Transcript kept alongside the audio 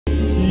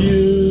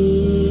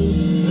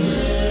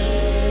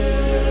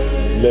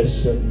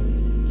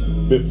Listen,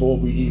 before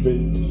we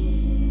even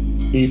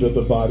eat of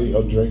the body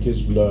or drink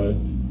his blood,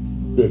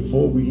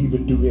 before we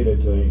even do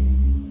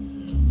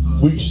anything,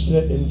 we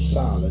sit in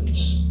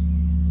silence.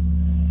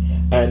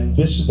 And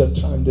this is the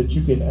time that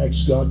you can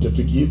ask God to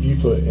forgive you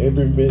for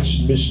every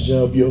mission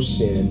of your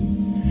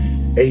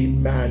sin.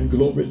 Amen.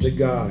 Glory to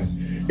God.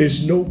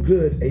 It's no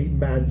good,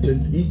 amen, to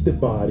eat the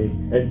body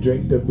and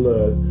drink the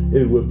blood.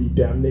 It will be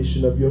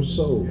damnation of your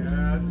soul.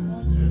 Yes.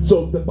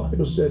 So the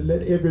Bible said,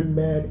 let every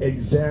man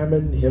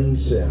examine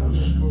himself.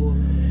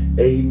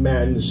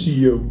 Amen. To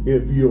see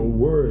if you're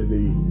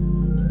worthy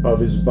of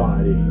his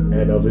body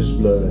and of his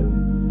blood.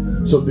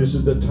 So this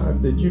is the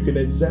time that you can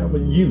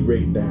examine you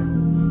right now.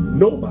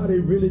 Nobody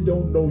really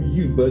don't know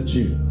you but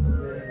you.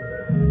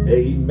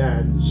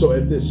 Amen. So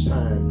at this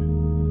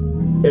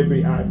time,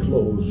 every eye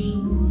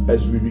closed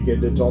as we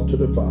begin to talk to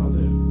the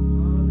Father.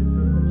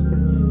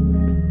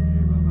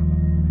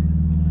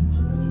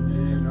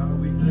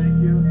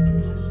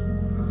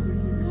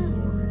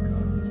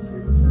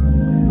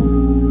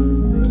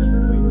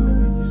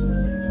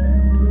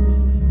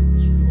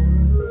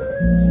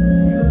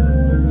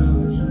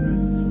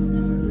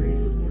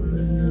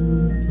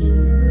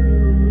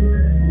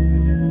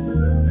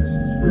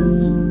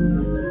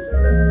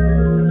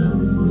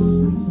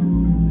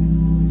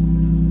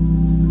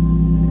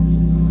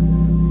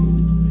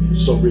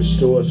 So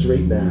restore us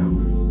right now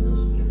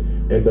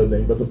in the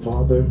name of the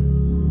Father,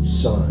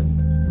 Son,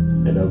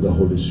 and of the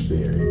Holy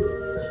Spirit.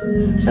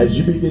 As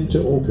you begin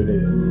to open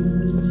it,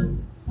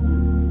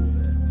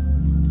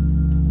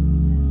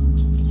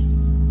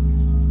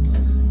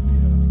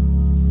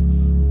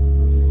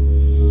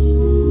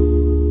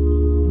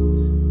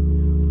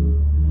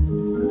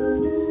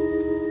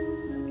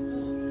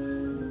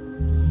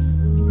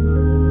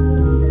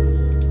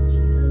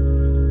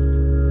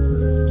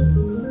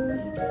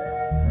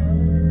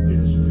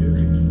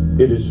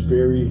 it is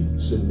very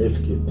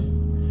significant,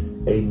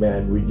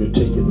 amen, when you're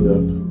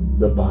taking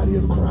the body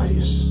of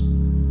Christ.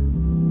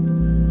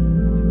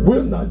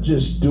 We're not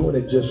just doing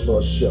it just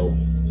for a show,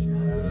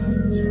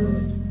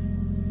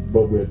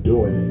 but we're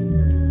doing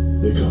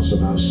it because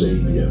of our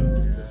Savior.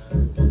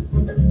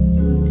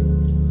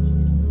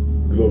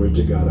 Glory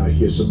to God. I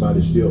hear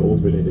somebody still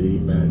opening,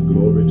 amen.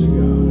 Glory to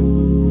God.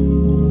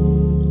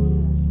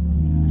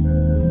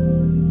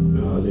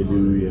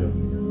 Hallelujah.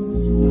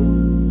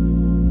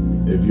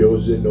 If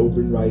yours isn't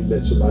open right,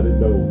 let somebody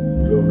know.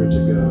 Glory to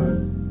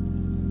God.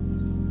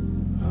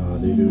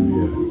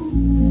 Hallelujah.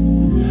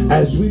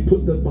 As we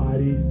put the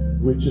body,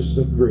 which is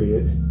the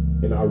bread,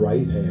 in our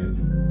right hand,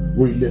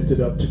 we lift it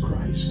up to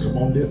Christ. Come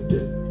on, lift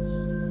it.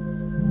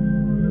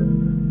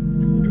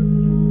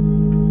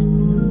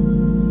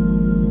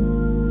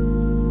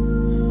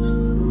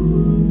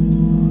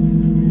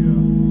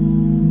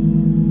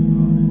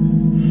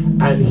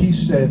 And he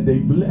said they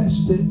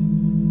blessed it,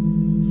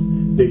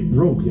 they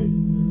broke it,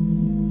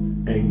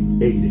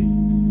 and ate it.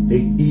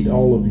 They eat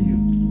all of you.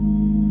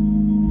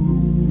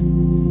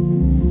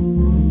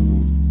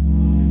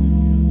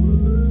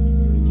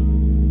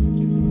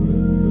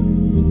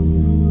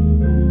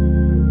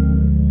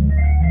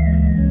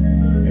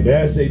 And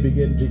as they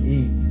begin to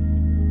eat,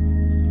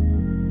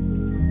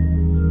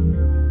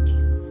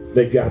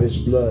 they got his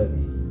blood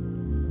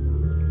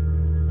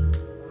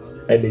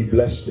and they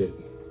blessed it.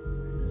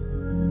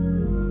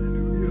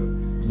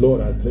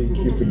 Lord, I thank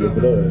you for your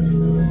blood.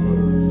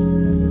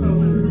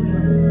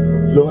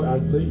 Lord, I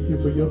thank you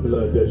for your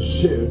blood that's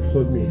shed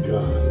for me,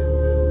 God.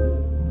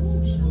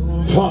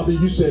 Father,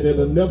 you said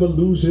it'll never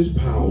lose its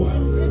power.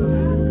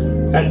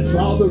 And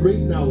Father, right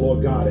now,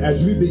 Lord God,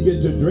 as we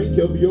begin to drink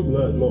of your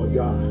blood, Lord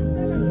God,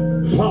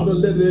 Father,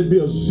 let there be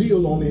a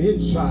zeal on the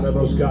inside of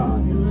us,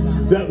 God,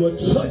 that will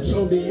touch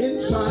on the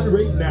inside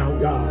right now,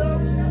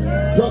 God,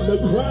 from the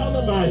crown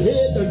of my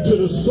head unto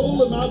the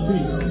sole of my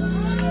feet.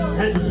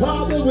 And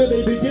Father, when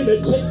they begin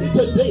to take it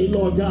today,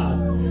 Lord God,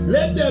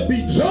 let there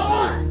be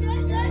joy,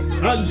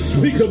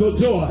 unspeakable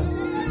joy,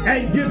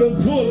 and give them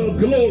full of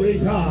glory,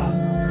 God.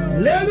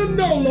 Let them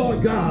know,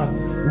 Lord God,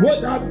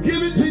 what I've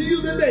given to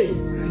you today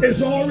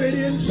is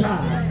already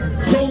inside.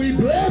 So we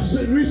bless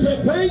it. We say,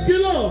 thank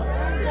you, Lord.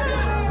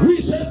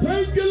 We say,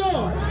 thank you,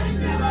 Lord.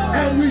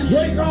 And we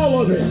drink all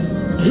of it.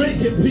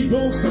 Drink it,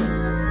 people.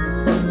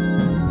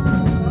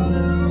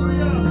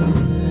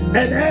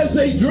 And as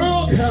they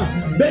drunk,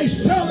 they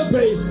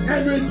celebrate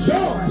and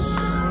rejoice.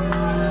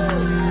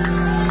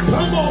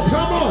 Come on,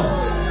 come on.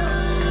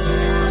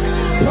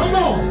 Come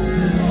on.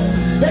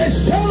 They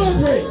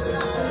celebrate.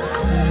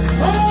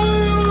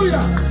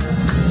 Hallelujah.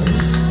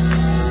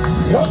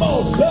 Come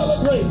on,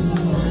 celebrate.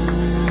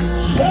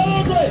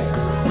 Celebrate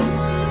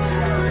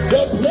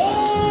the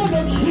blood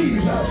of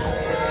Jesus.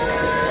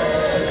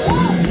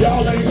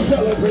 Y'all ain't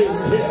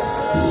celebrating here.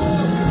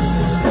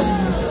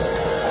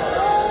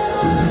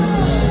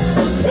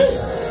 Hey,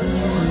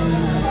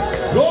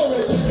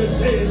 glory to the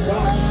name,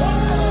 God.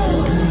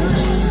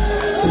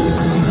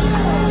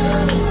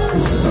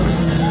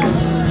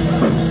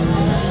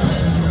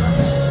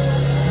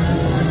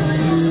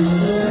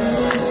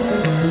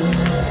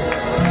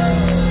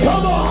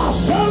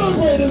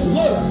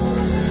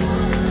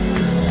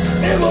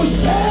 was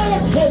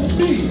shed for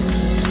me.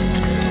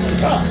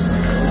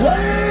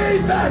 Way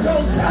back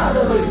on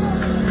Calvary.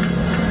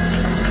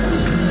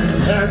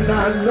 And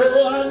I know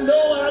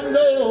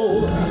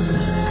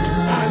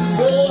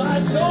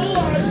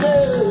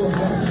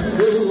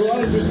it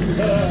was his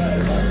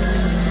blood.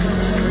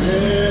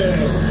 Yeah,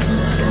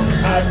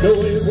 I know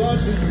it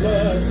was his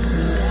blood.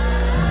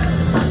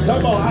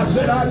 Come on, I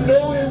said I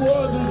know it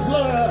was his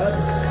blood.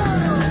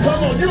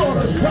 Come on, you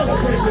ought to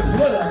celebrate his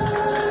blood.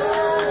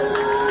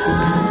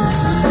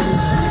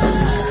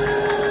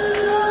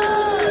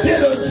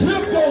 Did a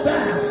drip go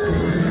down?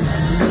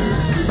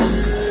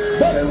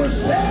 But it was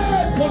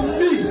shed for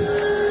me.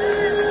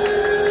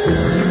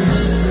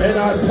 And I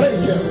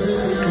thank him.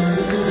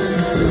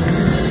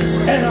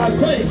 And I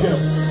thank him.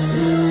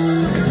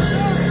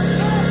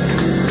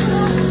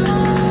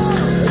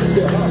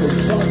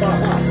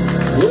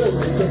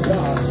 Glory to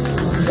God.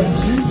 Thank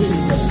you,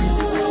 Jesus.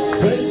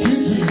 Thank you,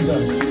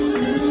 Jesus.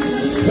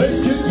 Thank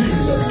you,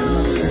 Jesus.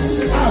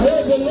 I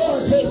heard the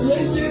Lord say,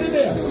 right there and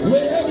there,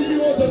 wherever you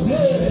want the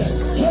blood at,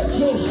 touch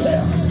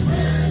yourself.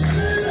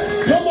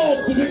 Come on,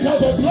 because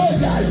the blood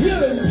got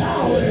healing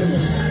power in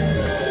it.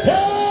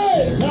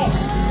 Hey, God.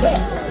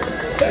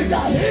 They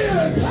got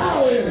healing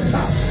power in it.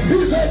 He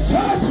said,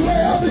 touch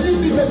wherever you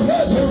need the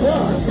blood to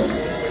run.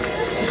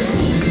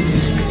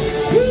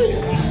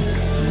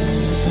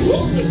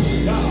 Glory to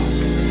God.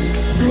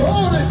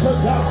 Glory to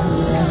God.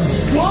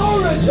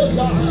 Glory to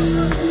God.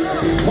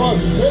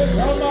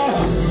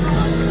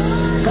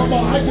 Come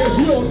on, I guess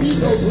you don't need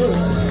no blood.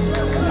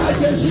 I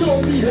guess you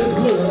don't need his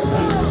blood.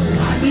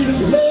 I need his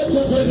blood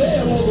to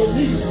prevail over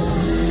me.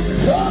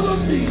 Cover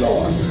me,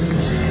 Lord.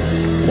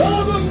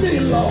 Cover me,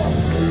 Lord.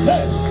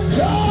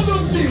 Cover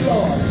me,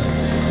 Lord.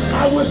 I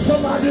wish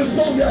somebody just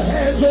throw your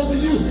hands over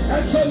you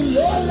and say,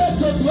 Lord, let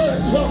your blood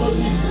cover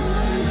me.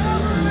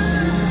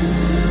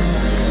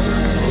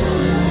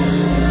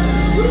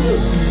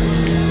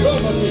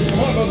 Cover me,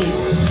 cover me,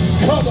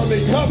 cover me,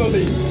 cover me,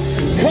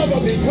 cover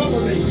me,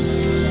 cover me,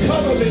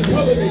 cover me,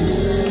 cover me,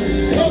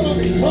 cover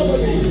me, cover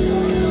me,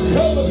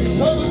 cover me,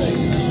 cover me.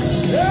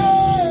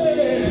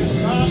 Hey,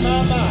 my.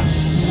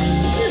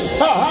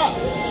 Ha ha.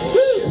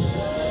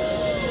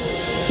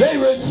 They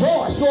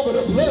rejoice over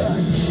the blood.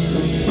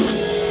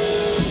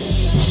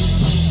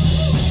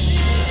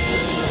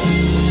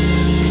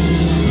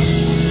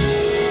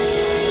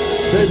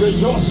 They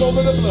rejoice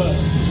over the blood.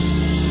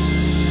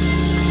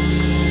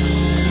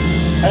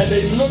 And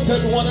they looked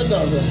at one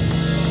another.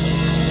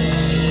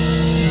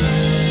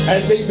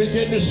 And they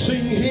began to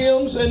sing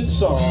hymns and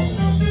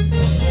songs.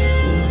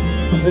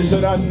 They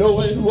said, I know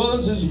it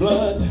was his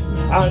blood.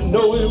 I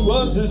know it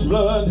was his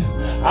blood.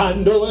 I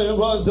know it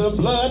was the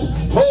blood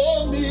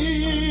for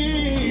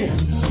me.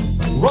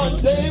 One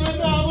day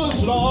when I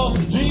was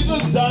lost,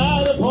 Jesus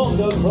died upon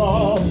the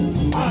cross.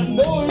 I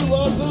know it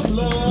was the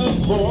blood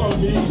for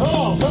me. Come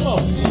on, come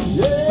on.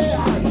 Yeah,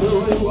 I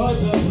know it was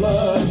the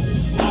blood.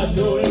 I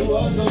know it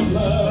was the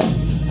blood.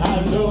 I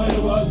know it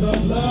was the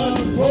blood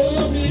for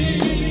me.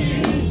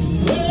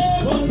 Yeah,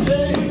 one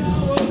day I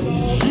was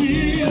lost.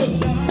 Jesus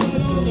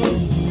died on the cross.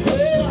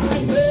 Yeah,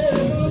 I know.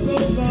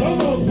 Come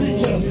on,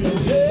 preacher.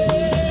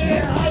 Yeah,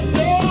 I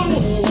know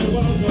it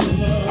was the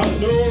blood. I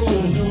know it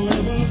was the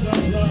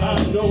blood. I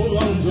know it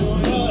was the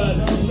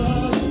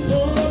blood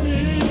for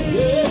me.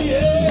 Yeah,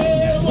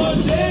 yeah.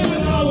 One day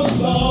when I was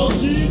lost,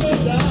 Jesus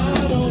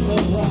died on the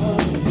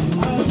cross.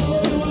 I know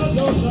it was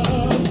the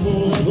blood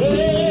for me.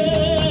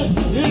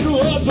 It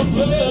was the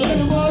blood.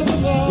 It was the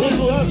blood. It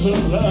was the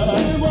blood.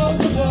 It was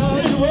the blood.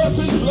 It was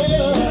his blood.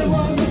 It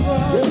was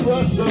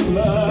the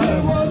blood.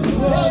 It was the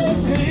blood.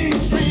 Came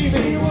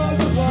streaming,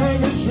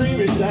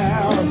 streaming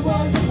down. It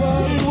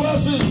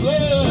was his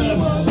blood. It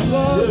was his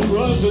blood. It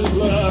was his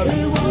blood.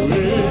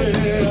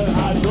 Yeah,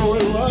 I know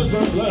it was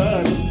the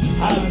blood.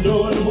 I know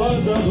it was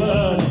the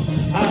blood.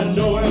 I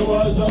know it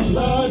was the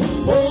blood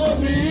for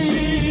me.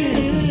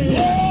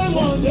 Yeah,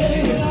 one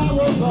day I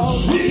was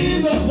lost.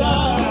 Jesus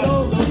died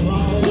on the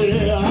cross.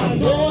 Yeah, I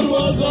know it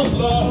was the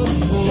blood.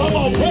 Come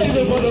on, praise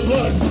him for the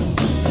blood.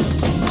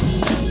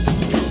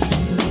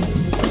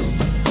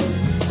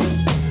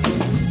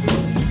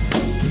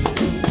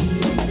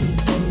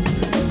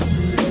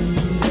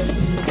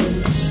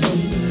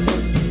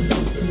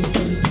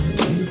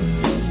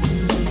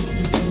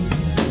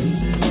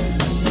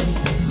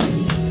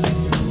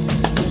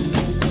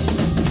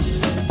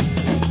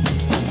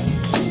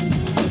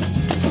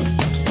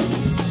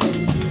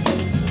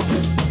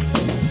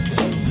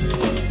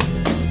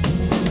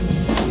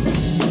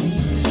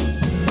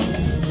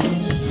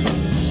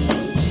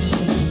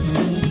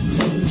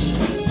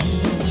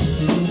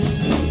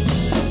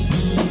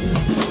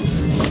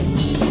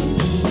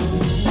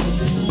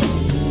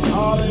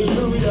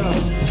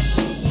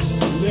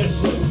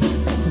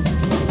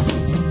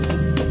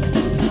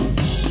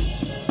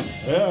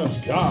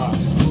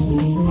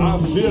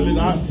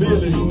 I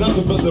feel it,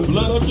 nothing but the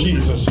blood of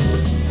Jesus.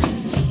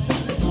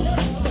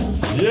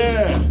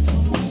 Yeah.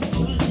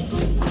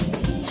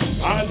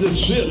 I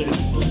just feel it.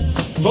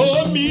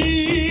 For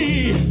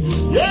me.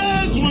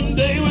 Yes, one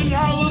day when I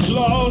was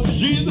lost,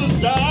 Jesus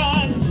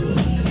died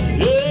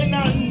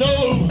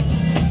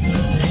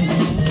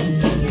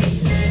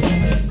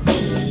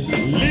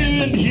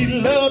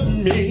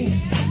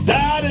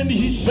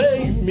he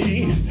saved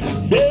me.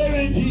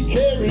 Buried he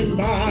carried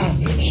my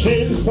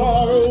sins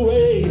far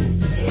away.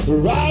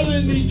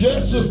 Rising he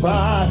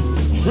justified.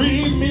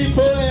 Freed me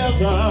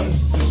forever.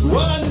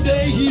 One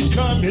day he's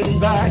coming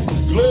back.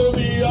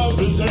 Glory of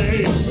his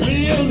name.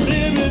 Live,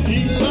 living, he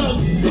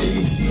loves me.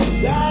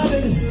 Died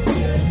and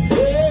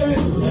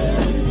buried.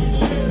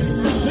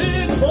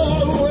 Sin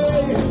far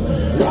away.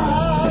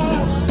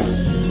 Rise.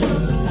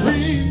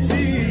 Free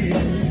me.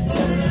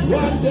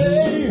 One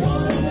day.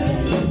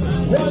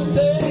 One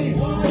day.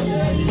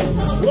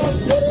 One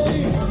day.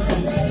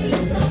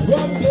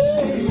 One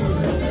day.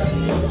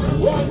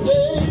 One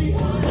day.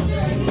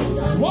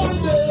 One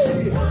day.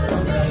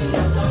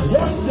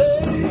 One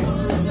day,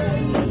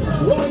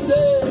 one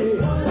day,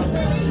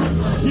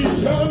 he's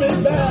coming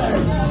back,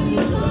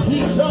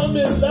 he's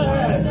coming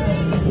back,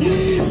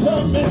 he's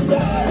coming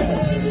back,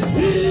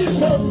 he's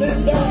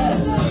coming back,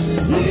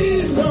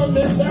 he's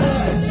coming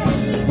back,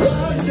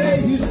 one day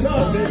he's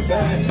coming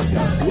back,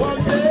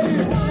 one day,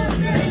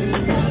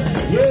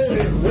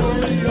 yeah,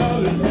 glory of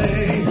his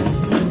name,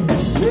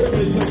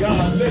 glory to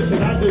God. Listen,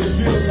 I just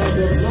feel like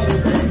the blood of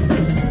Jesus.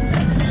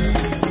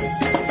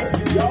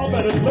 Y'all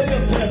better play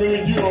them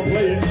tambourine, you don't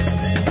play it.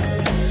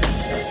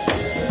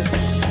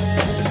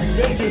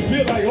 Make you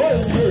feel like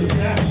old church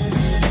now.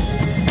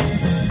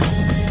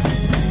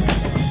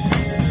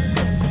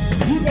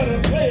 You better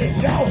play it.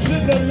 Y'all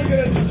sitting there looking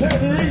at the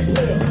tambourine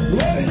player.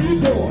 What are you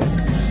doing?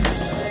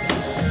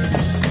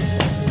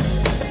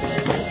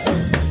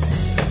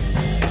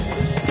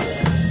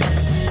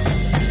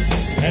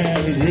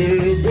 And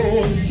we're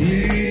going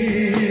sleeping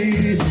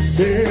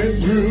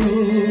through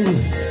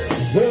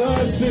the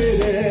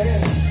city.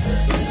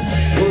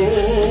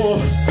 Oh,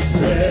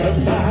 where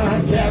my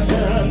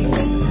captain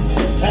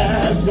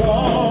has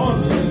gone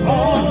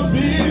on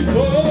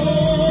before,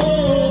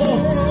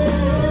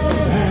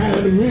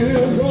 and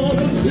we're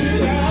gonna sit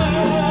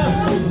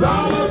down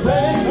by the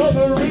bank of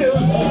the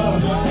river.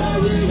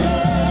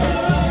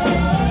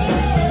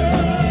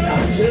 I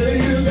tell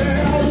you that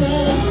I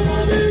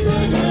won't be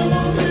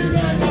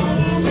back,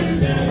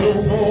 no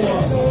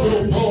more, no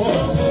more,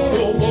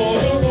 no more,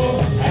 no more,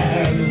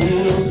 and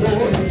we're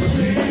gonna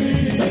see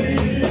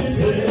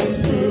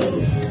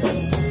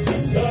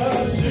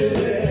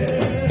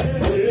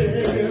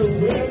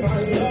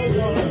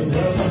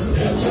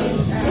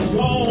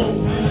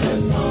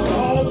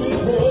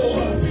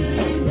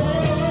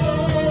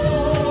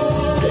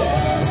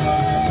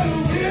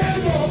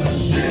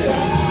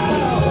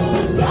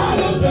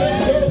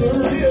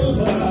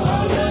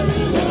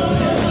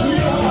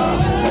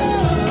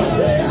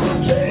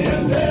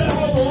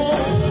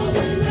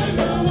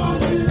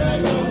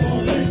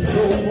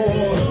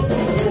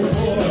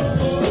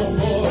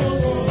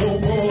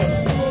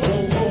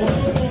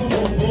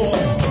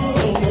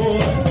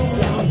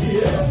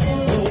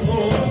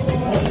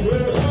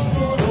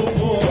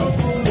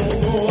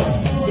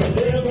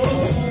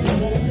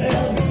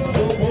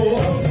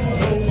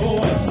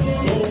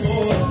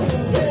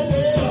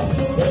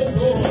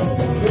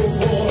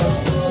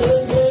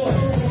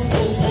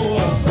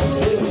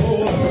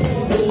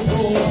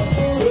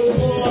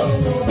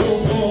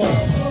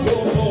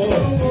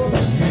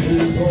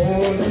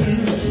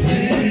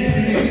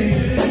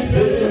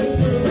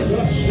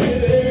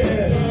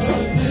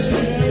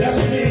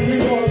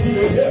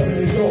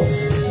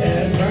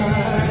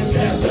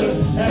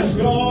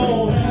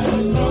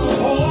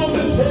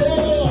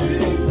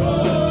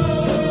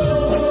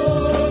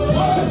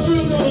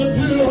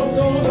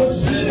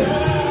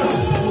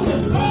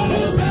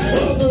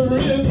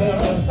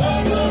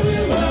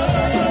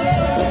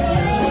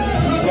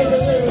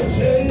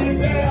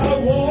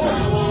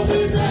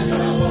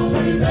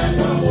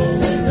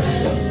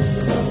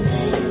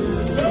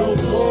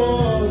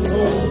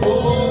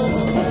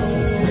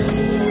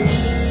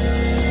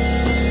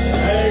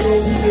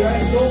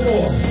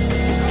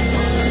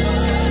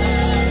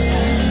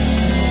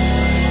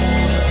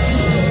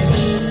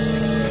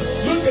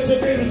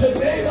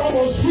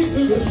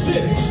through the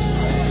city.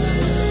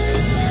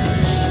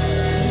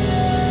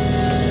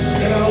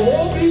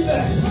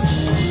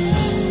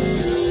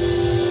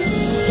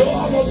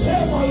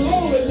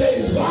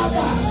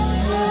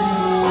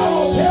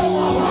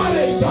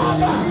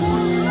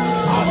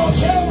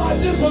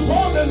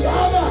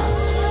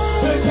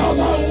 Because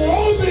I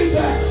won't be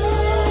back.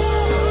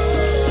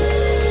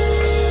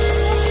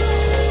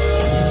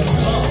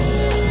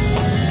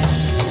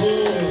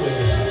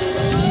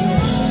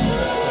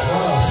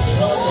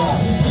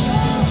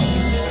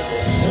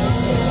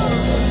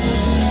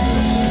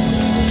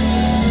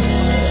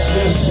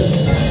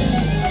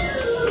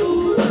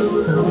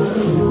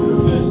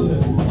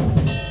 Listen.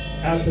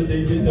 After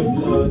they did the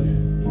blood,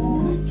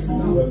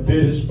 when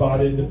bit his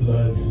body in the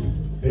blood,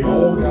 they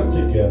all got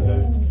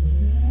together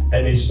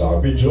and they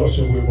started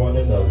rejoicing with one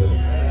another.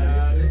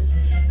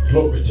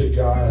 Glory to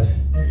God.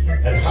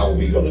 And how are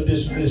we going to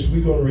dismiss?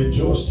 We're going to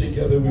rejoice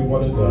together with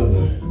one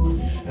another.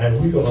 And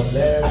we're going to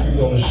laugh,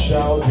 we're going to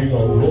shout, we're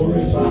going to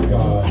glorify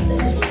God,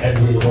 and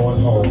we're going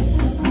home.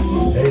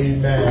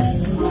 Amen.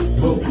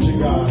 Glory to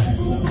God.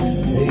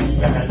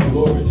 Amen.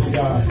 Glory to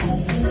God.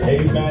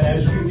 Amen.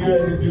 As we get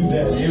ready to do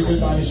that,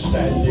 everybody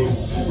standing.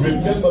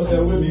 Remember,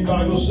 there will be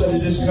Bible study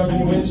this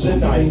coming Wednesday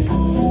night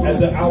at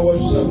the hour of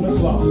 7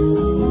 o'clock.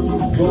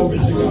 Glory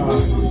to God.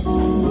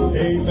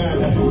 Amen.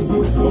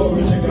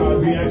 Glory to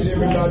God. We ask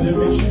everybody to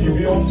make sure you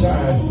be on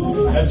time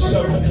at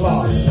 7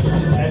 o'clock.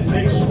 And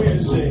next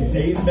Wednesday,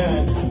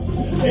 amen.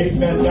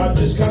 Amen. Not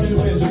this coming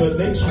Wednesday, but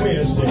next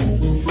Wednesday.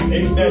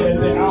 Amen. At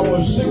the hour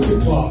of 6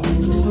 o'clock.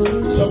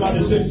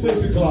 Somebody say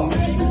 6 o'clock.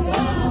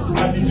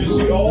 I need to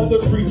see all the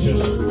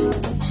preachers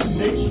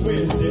next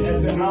Wednesday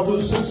at the hour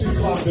of 6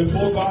 o'clock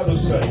before Bible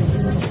study.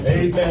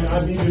 Amen.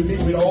 I need to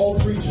meet with all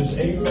preachers.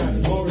 Amen.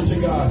 Glory to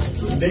God.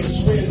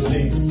 Next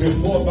Wednesday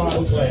before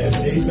Bible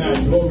class. Amen.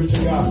 Glory to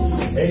God.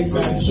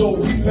 Amen. So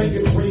we thank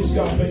and praise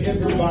God for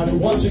everybody.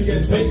 Once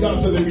again, thank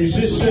God for the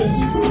musicians.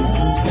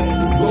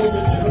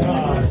 Glory to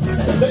God.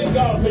 Thank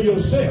God for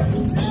yourself.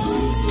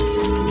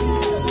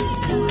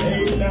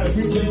 Amen.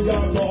 We thank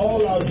God for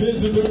all our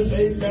visitors.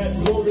 Amen.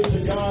 Glory to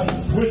God,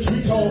 which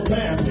we call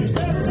family.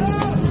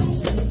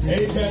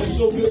 Amen. It's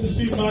so good to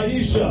see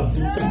Maisha.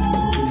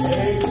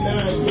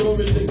 Amen.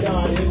 Glory to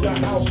God in the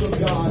house of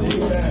God.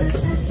 Amen.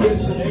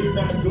 Listen,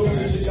 amen.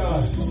 Glory to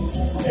God.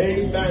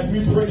 Amen. We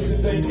praise and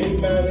thank,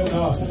 amen.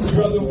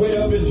 Brother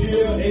Webb is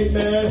here.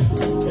 Amen.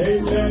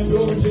 Amen.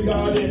 Glory to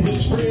God. And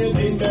his friend,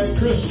 amen,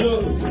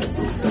 Crystal.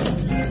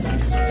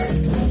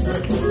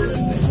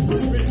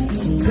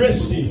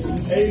 Christy.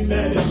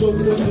 Amen. It's so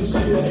good to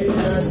see you.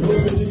 Amen.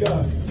 Glory to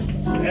God.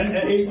 And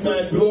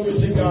amen. Glory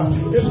to God.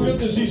 It's good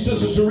to see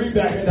Sister Cherie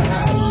back in the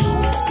house.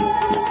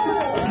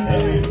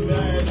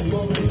 Amen.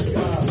 Glory to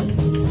God.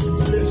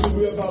 Listen,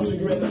 we're about to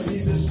get ready to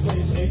leave this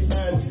place.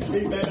 Amen.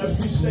 Amen. As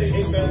we say,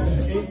 amen.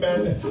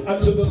 Amen.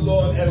 Unto the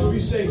Lord. As we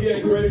say here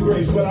at Greater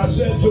Grace. What I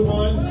said to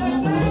one,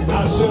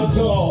 I said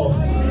to all.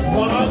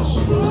 Watch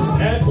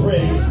and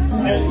pray.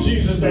 In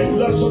Jesus' name.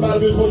 Love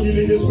somebody before you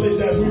leave this place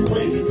as we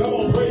praise you. Come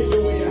on, praise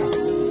your way out.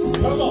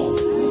 Come on.